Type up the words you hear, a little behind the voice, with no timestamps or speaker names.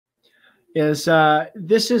is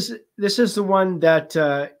this is the one that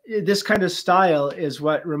this kind of style is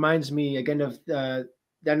what reminds me again of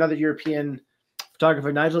another European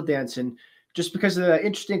photographer, Nigel Danson, just because of the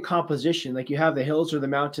interesting composition. Like you have the hills or the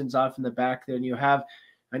mountains off in the back there, and you have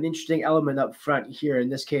an interesting element up front here. In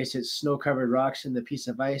this case, it's snow-covered rocks and the piece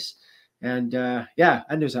of ice. And yeah,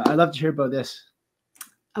 I'd love to hear about this.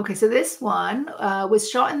 Okay, so this one was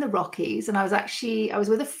shot in the Rockies, and I was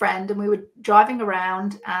with a friend, and we were driving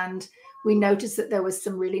around, and we noticed that there was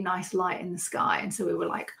some really nice light in the sky. And so we were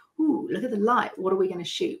like, ooh, look at the light. What are we going to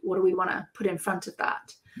shoot? What do we want to put in front of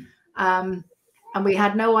that? And we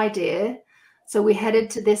had no idea. So we headed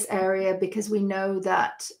to this area because we know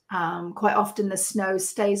that quite often the snow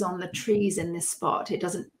stays on the trees in this spot. It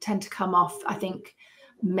doesn't tend to come off. I think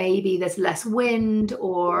maybe there's less wind,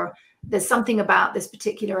 or there's something about this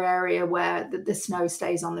particular area where the snow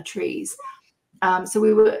stays on the trees. So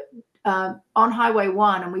we were on Highway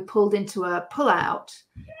 1, and we pulled into a pullout,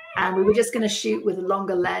 and we were just going to shoot with a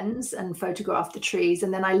longer lens and photograph the trees.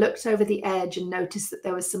 And then I looked over the edge and noticed that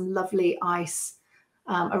there was some lovely ice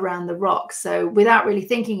around the rocks. So without really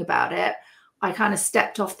thinking about it, I kind of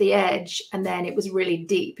stepped off the edge, and then it was really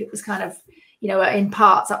deep. It was kind of, you know, in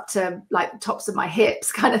parts up to like the tops of my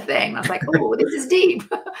hips kind of thing. I was like, oh, this is deep.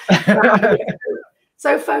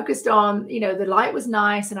 So focused on, you know, the light was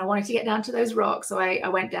nice and I wanted to get down to those rocks. So I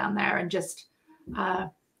went down there and just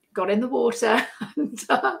got in the water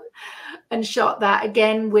and shot that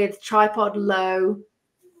again with tripod low,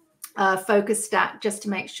 focus stack, just to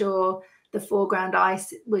make sure the foreground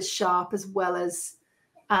ice was sharp as well as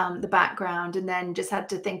the background, and then just had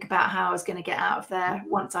to think about how I was going to get out of there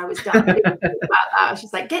once I was done. I was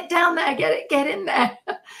just like, get down there, get in there.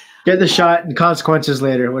 Get the shot and consequences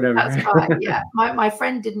later, whatever. That's right, yeah. My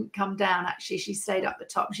friend didn't come down, actually. She stayed up the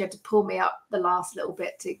top. She had to pull me up the last little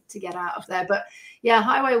bit to get out of there. But yeah,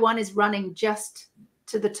 Highway 1 is running just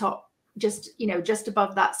to the top, just, you know, just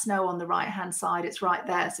above that snow on the right-hand side. It's right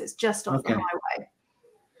there. So it's just off the highway.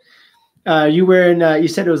 You were in, you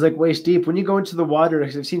said it was like waist deep. When you go into the water,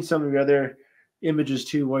 because I've seen some of your other images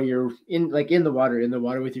too, where you're in the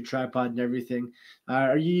water with your tripod and everything.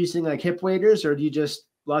 Are you using like hip waders, or do you just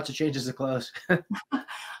lots of changes of clothes?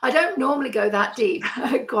 I don't normally go that deep,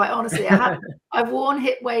 quite honestly. I've worn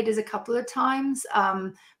hip waders a couple of times,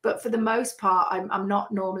 but for the most part, I'm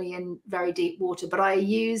not normally in very deep water. But I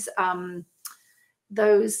use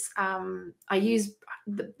those. I use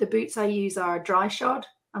the boots I use are dry shod.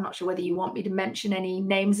 I'm not sure whether you want me to mention any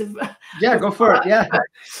names of. Yeah, go for it. Yeah,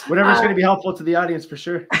 whatever's going to be helpful to the audience for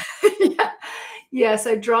sure. Yeah.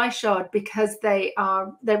 So dry shod, because they're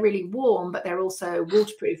really warm, but they're also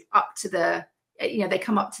waterproof up to the, you know, they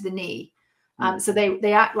come up to the knee. So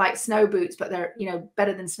they act like snow boots, but they're, you know,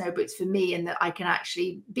 better than snow boots for me in that I can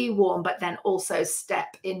actually be warm, but then also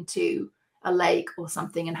step into a lake or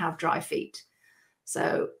something and have dry feet.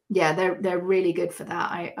 So yeah, they're really good for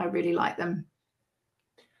that. I really like them.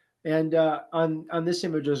 And on this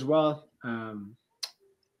image as well,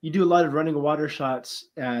 you do a lot of running water shots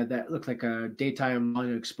that look like a daytime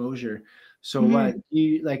long exposure. So what are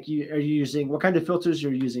you using? What kind of filters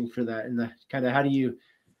you're using for that? And the kind of how do you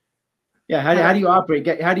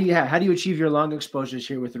operate? How do you achieve your long exposures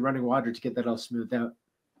here with the running water to get that all smoothed out?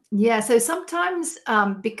 Yeah, so sometimes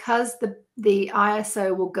because the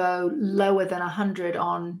ISO will go lower than 100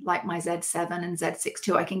 on like my Z7 and Z6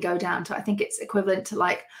 II, I can go down to, I think it's equivalent to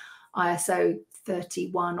like ISO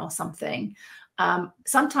 31 or something.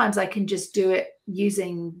 Sometimes I can just do it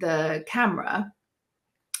using the camera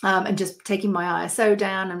and just taking my ISO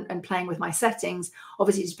down and playing with my settings,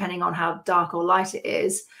 obviously depending on how dark or light it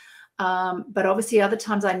is. But obviously other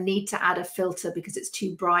times I need to add a filter because it's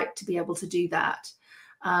too bright to be able to do that.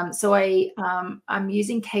 So I'm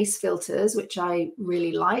using case filters, which I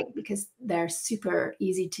really like because they're super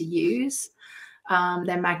easy to use.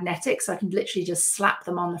 They're magnetic, so I can literally just slap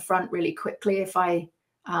them on the front really quickly if I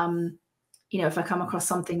come across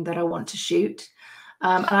something that I want to shoot.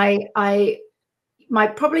 Probably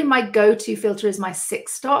my go-to filter is my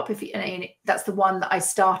 6-stop. That's the one that I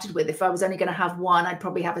started with. If I was only going to have one, I'd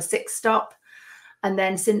probably have a 6-stop. And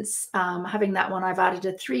then since having that one, I've added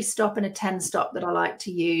a 3-stop and a 10-stop that I like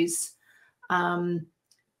to use for,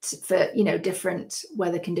 different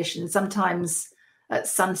weather conditions. Sometimes at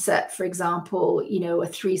sunset, for example, a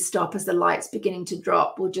 3-stop as the light's beginning to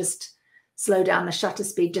drop will just slow down the shutter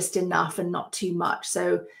speed just enough and not too much.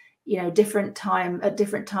 So, at different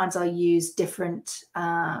times I'll use different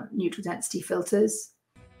neutral density filters.